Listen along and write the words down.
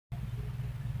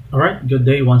All right, good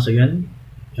day once again,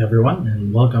 everyone,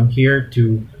 and welcome here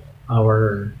to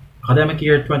our academic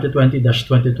year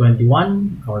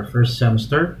 2020-2021, our first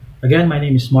semester. Again, my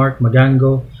name is Mark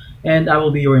Magango, and I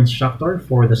will be your instructor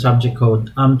for the subject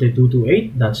code AMTE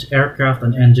 228, that's Aircraft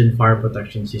and Engine Fire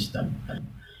Protection System.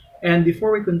 And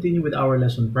before we continue with our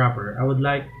lesson proper, I would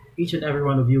like each and every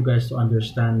one of you guys to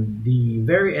understand the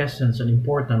very essence and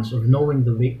importance of knowing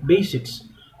the basics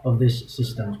of this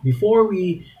system. Before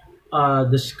we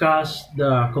discuss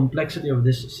the complexity of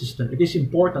this system, it is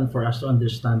important for us to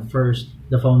understand first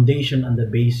the foundation and the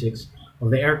basics of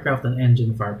the aircraft and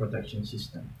engine fire protection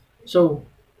system. So,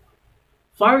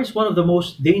 fire is one of the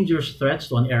most dangerous threats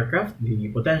to an aircraft. The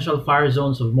potential fire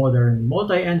zones of modern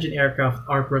multi-engine aircraft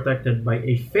are protected by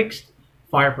a fixed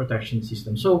fire protection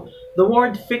system. So the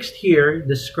word fixed here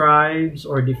describes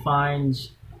or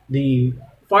defines the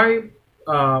fire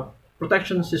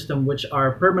protection system which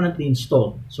are permanently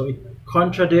installed. So it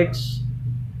contradicts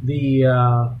the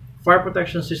fire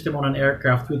protection system on an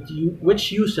aircraft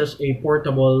which uses a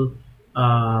portable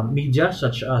media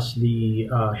such as the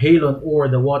halon or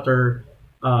the water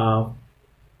uh,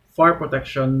 fire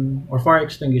protection or fire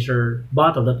extinguisher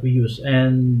bottle that we use,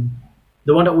 and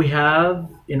the one that we have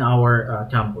in our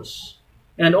campus.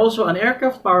 And also, an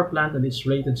aircraft power plant and its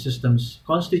related systems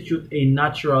constitute a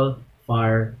natural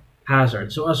fire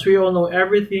hazard. So, as we all know,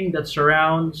 everything that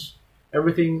surrounds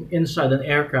everything inside an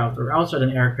aircraft or outside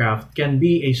an aircraft can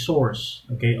be a source,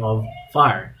 okay, of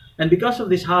fire. And because of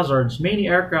these hazards, many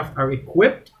aircraft are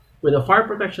equipped with a fire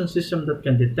protection system that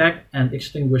can detect and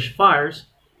extinguish fires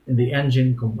in the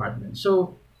engine compartment.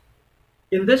 So,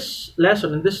 in this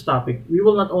lesson, in this topic, we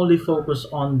will not only focus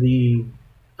on the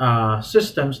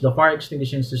systems, the fire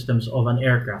extinguishing systems of an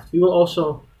aircraft. We will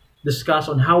also discuss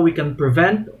on how we can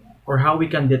prevent or how we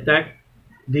can detect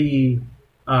the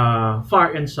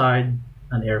fire inside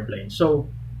an airplane. So,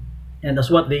 and that's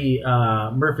what the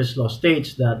Murphy's Law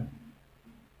states, that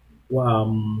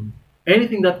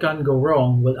anything that can go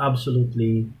wrong will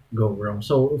absolutely go wrong.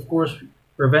 So, of course,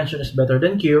 prevention is better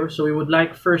than cure. So, we would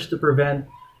like first to prevent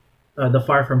the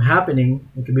fire from happening,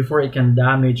 okay, before it can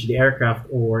damage the aircraft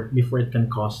or before it can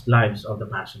cost lives of the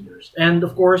passengers. And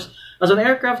of course, as an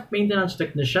aircraft maintenance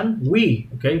technician, we,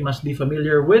 okay, must be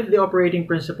familiar with the operating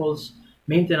principles,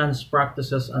 maintenance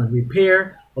practices, and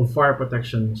repair of fire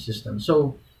protection systems.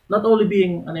 So, not only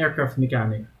being an aircraft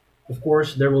mechanic, of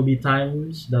course, there will be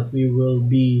times that we will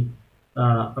be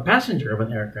a passenger of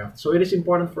an aircraft. So, it is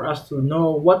important for us to know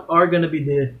what are going to be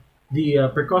the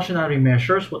precautionary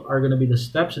measures, what are going to be the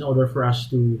steps in order for us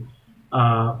to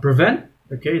prevent,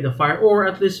 okay, the fire, or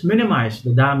at least minimize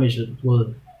the damage that it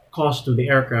will cause to the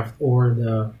aircraft or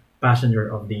the passenger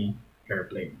of the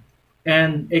airplane.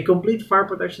 And a complete fire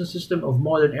protection system of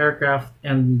modern aircraft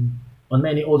and on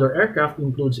many older aircraft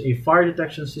includes a fire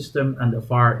detection system and a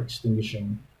fire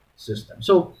extinguishing system.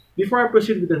 So before I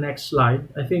proceed with the next slide,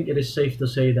 I think it is safe to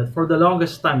say that for the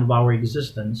longest time of our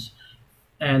existence,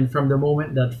 and from the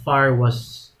moment that fire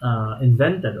was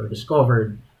invented or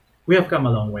discovered, we have come a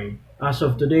long way. As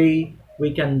of today,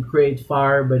 we can create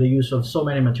fire by the use of so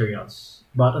many materials.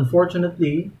 But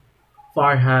unfortunately,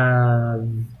 fire have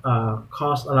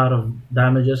caused a lot of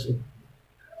damages. It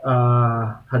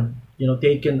had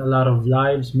taken a lot of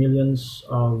lives, millions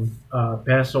of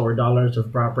peso or dollars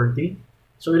of property.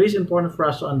 So it is important for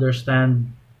us to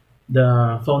understand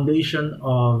the foundation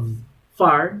of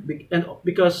fire, and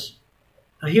because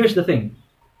here's the thing.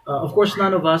 Of course,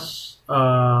 none of us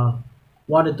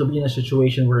wanted to be in a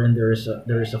situation wherein there is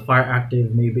a fire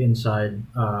active, maybe inside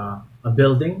a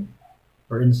building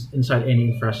or inside any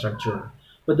infrastructure.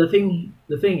 But the thing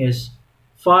is,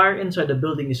 fire inside the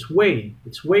building is way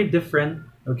different,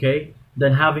 okay,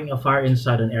 than having a fire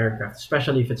inside an aircraft,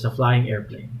 especially if it's a flying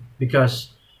airplane.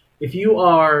 Because if you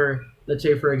are, let's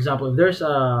say, for example, if there's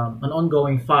an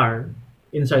ongoing fire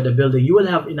inside the building, you will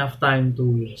have enough time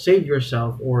to save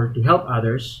yourself or to help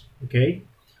others, okay,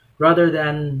 rather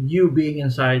than you being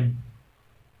inside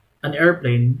an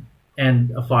airplane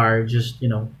and a fire just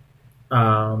has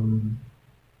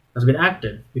been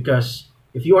active. Because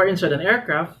if you are inside an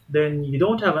aircraft, then you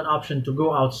don't have an option to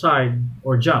go outside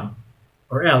or jump,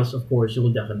 or else, of course, you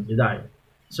will definitely die.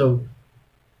 So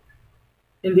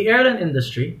in the airline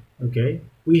industry, okay,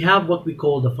 we have what we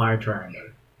call the fire triangle.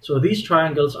 So these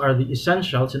triangles are the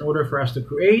essentials in order for us to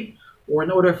create, or in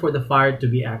order for the fire to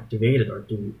be activated or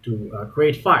to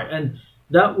create fire. And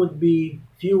that would be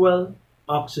fuel,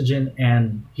 oxygen,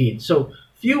 and heat. So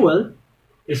fuel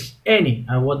is any.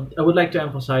 I would like to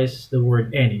emphasize the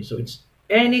word any. So it's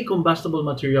any combustible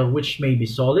material which may be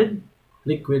solid,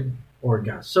 liquid, or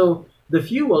gas. So the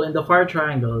fuel in the fire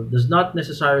triangle does not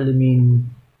necessarily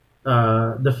mean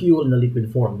the fuel in the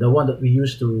liquid form, the one that we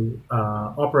use to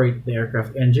operate the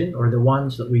aircraft engine, or the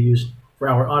ones that we use for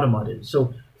our automotive.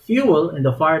 So fuel in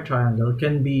the fire triangle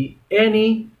can be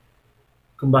any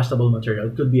combustible material.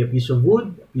 It could be a piece of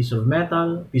wood, a piece of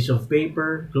metal, a piece of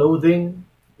paper, clothing.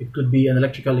 It could be an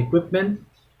electrical equipment.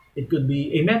 It could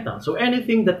be a metal. So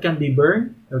anything that can be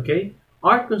burned, okay,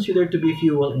 are considered to be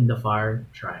fuel in the fire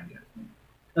triangle.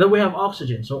 And then we have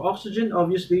oxygen. So oxygen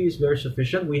obviously is very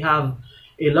sufficient. We have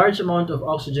a large amount of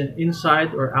oxygen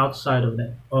inside or outside of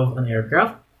an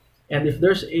aircraft. And if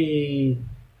there's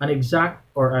an exact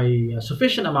or a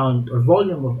sufficient amount or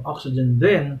volume of oxygen,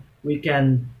 then we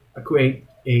can create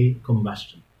a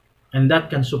combustion. And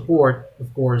that can support,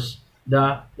 of course,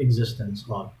 the existence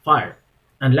of fire.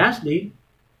 And lastly,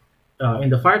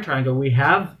 in the fire triangle, we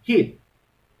have heat.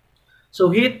 So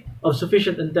heat of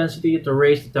sufficient intensity to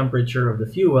raise the temperature of the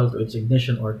fuel to its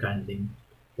ignition or kindling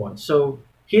point. So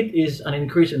heat is an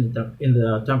increase in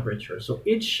the temperature. So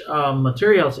each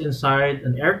materials inside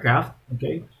an aircraft,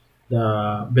 okay,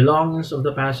 the belongings of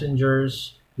the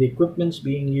passengers, the equipments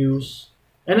being used,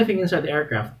 anything inside the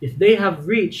aircraft, if they have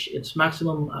reached its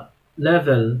maximum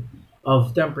level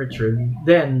of temperature,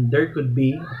 then there could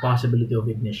be a possibility of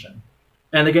ignition.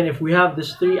 And again, if we have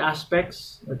these three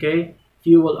aspects, okay,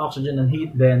 fuel, oxygen, and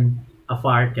heat, then a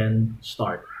fire can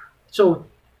start. So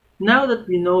now that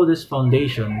we know this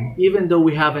foundation, even though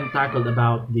we haven't tackled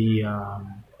about the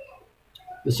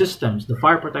systems, the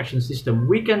fire protection system,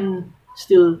 we can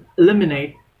still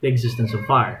eliminate the existence of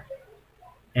fire.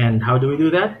 And how do we do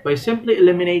that? By simply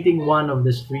eliminating one of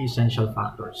these three essential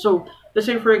factors. So let's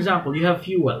say, for example, you have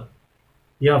fuel,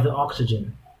 you have the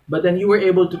oxygen, but then you were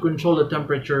able to control the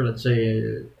temperature, let's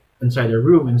say, inside a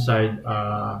room, inside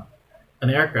an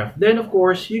aircraft. Then, of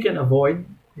course, you can avoid,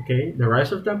 okay, the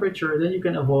rise of temperature, then you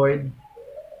can avoid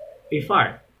a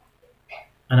fire.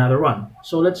 Another one.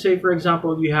 So let's say, for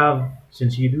example, you have,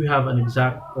 since you do have an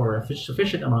exact or a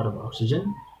sufficient amount of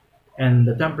oxygen, and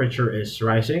the temperature is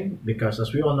rising, because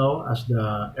as we all know, as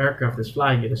the aircraft is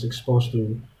flying, it is exposed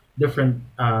to different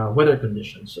weather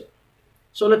conditions.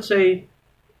 So let's say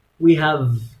we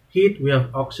have heat, we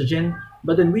have oxygen,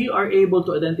 but then we are able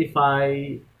to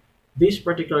identify this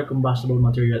particular combustible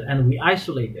material and we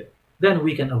isolate it, then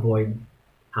we can avoid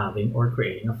having or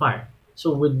creating a fire.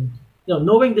 So with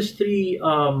knowing these three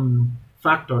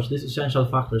factors, these essential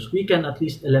factors, we can at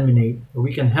least eliminate, or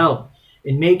we can help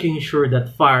in making sure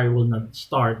that fire will not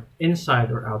start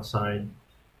inside or outside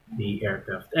the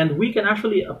aircraft. And we can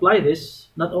actually apply this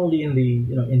not only in the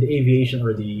in the aviation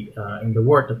or the in the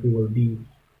work that we will be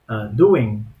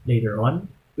doing later on.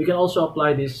 We can also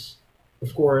apply this,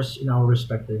 of course, in our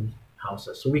respective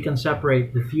houses. So we can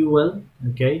separate the fuel.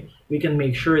 Okay, we can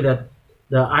make sure that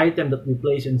the item that we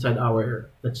place inside our,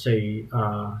 let's say,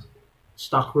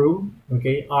 stock room,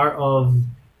 okay, are of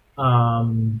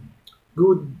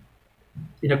good,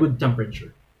 in a good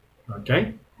temperature.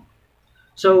 Okay,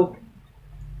 so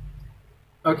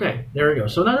okay, there we go.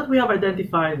 So now that we have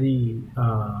identified the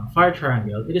fire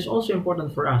triangle, it is also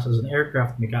important for us as an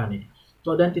aircraft mechanic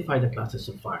to identify the classes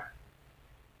of fire.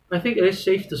 I think it is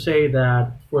safe to say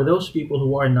that for those people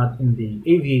who are not in the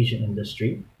aviation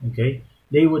industry, okay,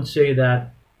 they would say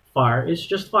that fire is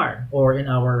just fire, or in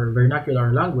our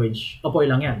vernacular language, apoy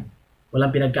lang yan.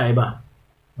 Walang pinagkaiba.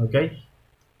 Okay?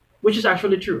 Which is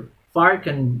actually true. Fire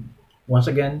can, once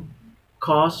again,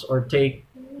 cause or take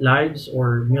lives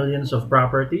or millions of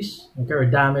properties, okay, or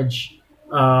damage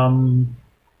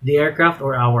the aircraft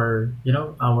or our,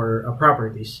 our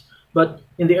properties. But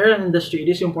in the airline industry, it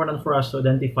is important for us to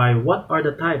identify what are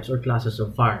the types or classes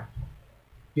of fire.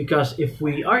 Because if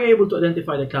we are able to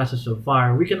identify the classes of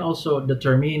fire, we can also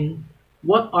determine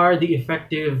what are the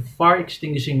effective fire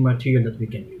extinguishing material that we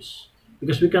can use.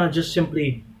 Because we cannot just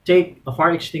simply take a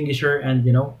fire extinguisher and,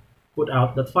 put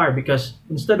out that fire, because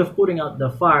instead of putting out the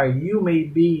fire, you may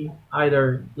be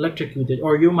either electrocuted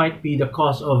or you might be the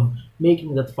cause of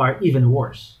making that fire even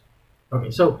worse. Okay,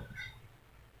 so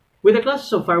with the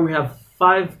classes of fire, we have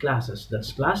 5 classes.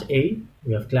 That's Class A,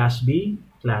 we have Class B,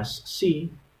 Class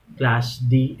C, Class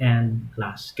D, and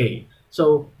Class K.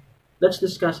 So let's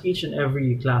discuss each and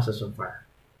every classes of fire.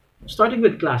 Starting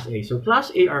with Class A. So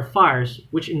Class A are fires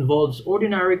which involves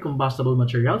ordinary combustible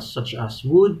materials such as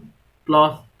wood,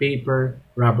 cloth, paper,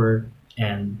 rubber,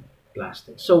 and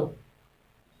plastic. So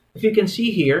if you can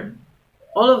see here,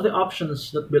 all of the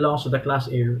options that belongs to the Class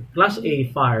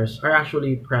A fires are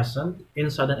actually present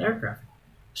inside an aircraft,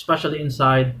 especially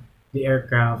inside the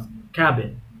aircraft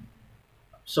cabin.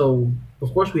 So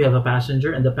of course we have a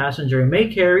passenger, and the passenger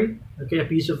may carry, okay, a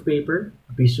piece of paper,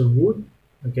 a piece of wood,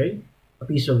 okay, a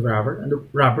piece of rubber, and the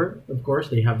rubber, of course,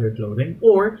 they have their clothing,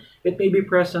 or it may be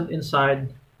present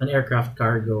inside an aircraft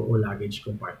cargo or luggage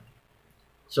compartment.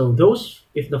 So those,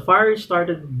 if the fire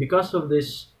started because of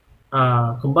this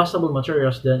combustible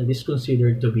materials, then it is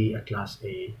considered to be a Class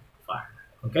A fire.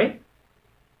 Okay.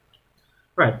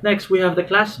 Right. Next, we have the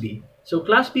Class B. So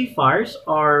Class B fires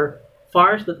are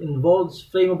fires that involves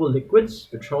flammable liquids,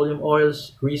 petroleum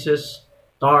oils, greases,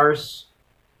 tars,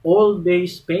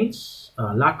 oil-based paints,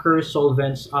 lacquers,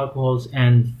 solvents, alcohols,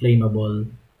 and flammable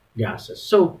gases.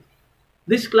 So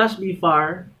this Class B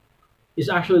fire is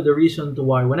actually the reason to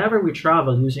why whenever we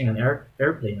travel using an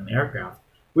airplane, an aircraft,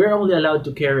 we're only allowed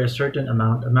to carry a certain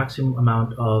amount, a maximum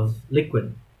amount of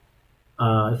liquid.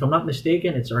 If I'm not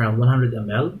mistaken, it's around 100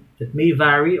 ml. It may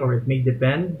vary or it may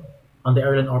depend on the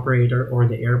airline operator or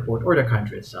the airport or the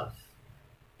country itself.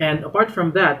 And apart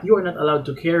from that, you are not allowed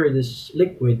to carry this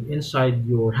liquid inside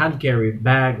your hand carry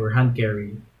bag or hand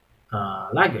carry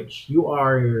luggage. You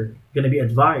are going to be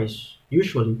advised,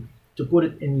 usually, to put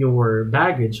it in your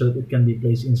baggage so that it can be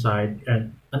placed inside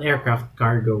an aircraft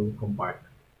cargo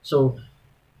compartment. So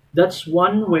that's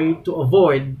one way to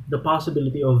avoid the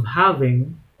possibility of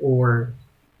having or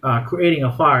creating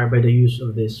a fire by the use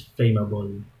of these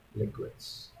flammable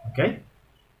liquids. Okay?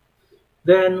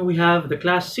 Then we have the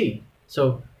Class C.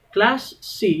 So Class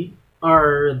C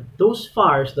are those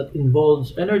fires that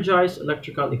involves energized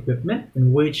electrical equipment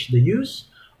in which the use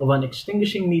of an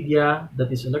extinguishing media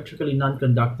that is electrically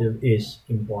non-conductive is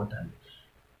important.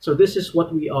 So this is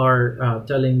what we are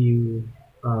telling you,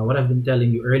 what I've been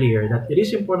telling you earlier, that it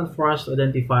is important for us to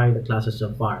identify the classes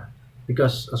of fire.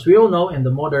 Because as we all know, in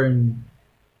the modern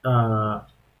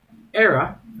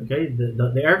era, okay,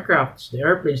 the aircrafts, the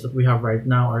airplanes that we have right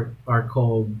now are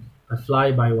called a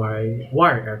fly-by-wire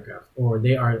aircraft, or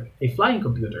they are a flying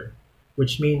computer,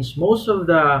 which means most of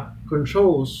the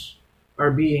controls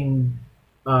are being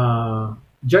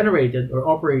generated or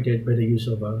operated by the use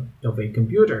of a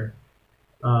computer.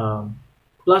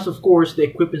 Plus, of course, the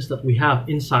equipments that we have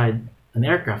inside an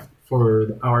aircraft for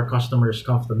our customers'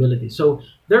 comfortability. So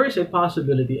there is a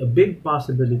possibility, a big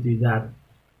possibility, that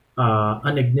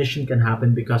an ignition can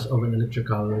happen because of an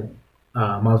electrical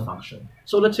malfunction.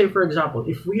 So let's say, for example,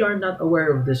 if we are not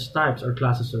aware of these types or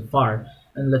classes of fire,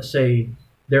 and let's say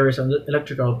there is an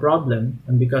electrical problem,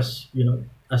 and because,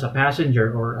 as a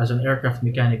passenger or as an aircraft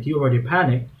mechanic, you already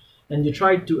panicked, and you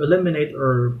tried to eliminate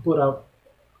or put out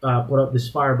this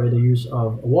fire by the use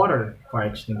of a water fire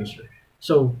extinguisher.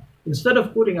 So instead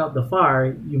of putting out the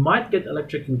fire, you might get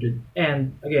electrocuted,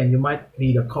 and again, you might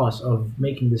be the cause of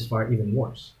making this fire even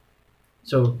worse.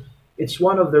 So it's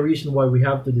one of the reasons why we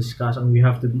have to discuss and we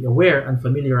have to be aware and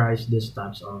familiarize these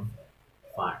types of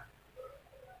fire.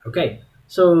 Okay,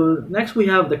 so next we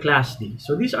have the Class D.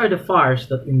 So these are the fires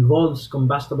that involves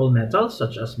combustible metals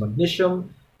such as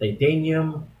magnesium,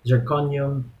 titanium,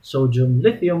 zirconium, sodium,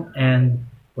 lithium, and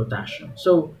potassium.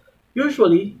 So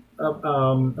usually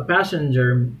a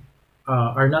passenger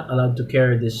are not allowed to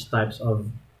carry these types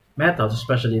of metals,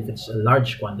 especially if it's a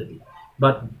large quantity.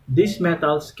 But these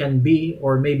metals can be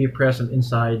or may be present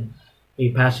inside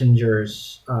a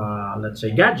passenger's, let's say,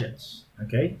 gadgets.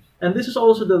 Okay, and this is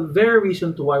also the very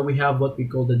reason to why we have what we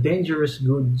call the dangerous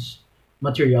goods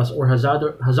materials or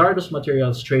hazardous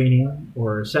materials training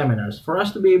or seminars, for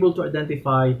us to be able to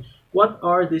identify what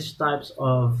are these types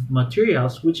of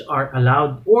materials which are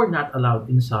allowed or not allowed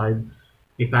inside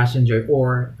a passenger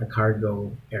or a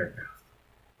cargo aircraft.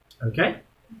 Okay?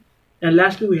 And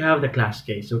lastly, we have the Class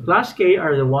K. So Class K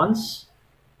are the ones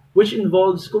which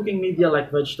involves cooking media like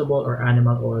vegetable or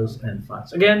animal oils and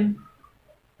fats. Again,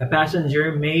 a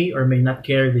passenger may or may not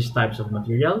carry these types of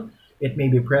material. It may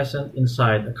be present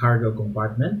inside a cargo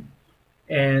compartment.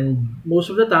 And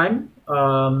most of the time,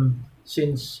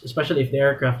 since, especially if the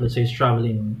aircraft, let's say, is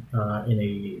traveling in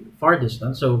a far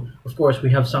distance, so of course we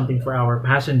have something for our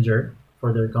passenger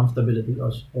for their comfortability,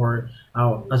 or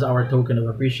as our token of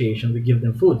appreciation, we give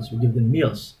them foods, we give them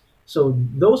meals. So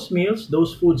those meals,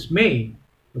 those foods may,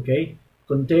 okay,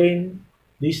 contain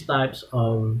these types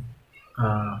of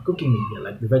cooking media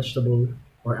like the vegetable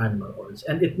or animal oils,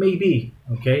 and it may be,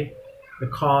 okay, the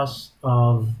cause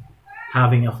of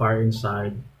having a fire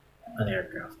inside an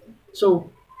aircraft. So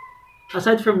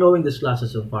aside from knowing these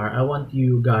classes of fire, I want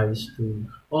you guys to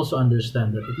also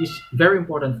understand that it is very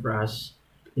important for us,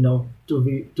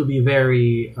 to be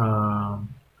very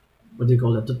what do you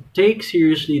call it? To take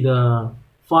seriously the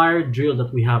fire drill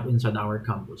that we have inside our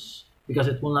campus, because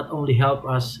it will not only help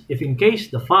us if in case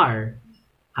the fire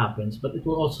happens, but it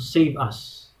will also save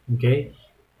us. Okay,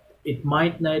 it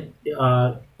might not.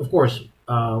 Of course,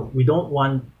 we don't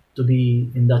want to be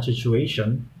in that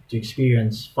situation to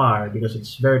experience fire because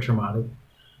it's very traumatic.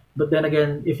 But then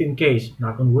again, if in case,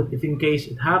 knock on wood, if in case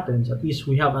it happens, at least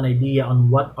we have an idea on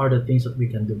what are the things that we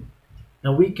can do.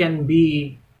 And we can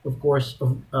be, of course,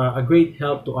 a great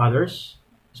help to others,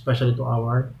 especially to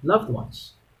our loved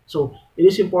ones. So it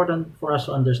is important for us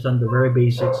to understand the very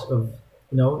basics of,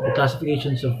 the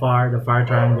classifications of fire, the fire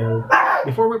triangle,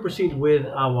 before we proceed with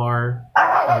our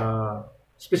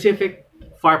specific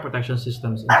fire protection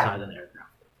systems inside an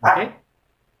aircraft. Okay?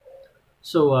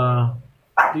 So,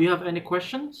 do you have any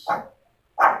questions?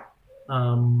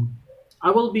 Um,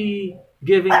 I will be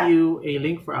giving you a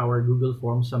link for our Google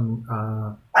form, some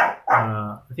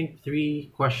I think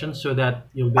 3 questions, so that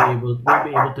we'll be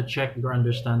able to check your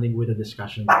understanding with the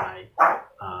discussion that I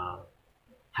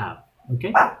have.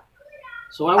 Okay.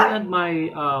 So I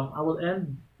will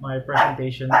end my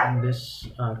presentation in this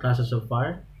classes of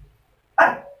fire.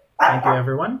 Thank you,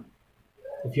 everyone.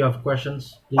 If you have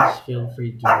questions, please feel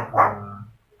free to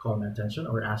call my attention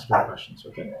or ask your questions.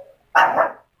 Okay.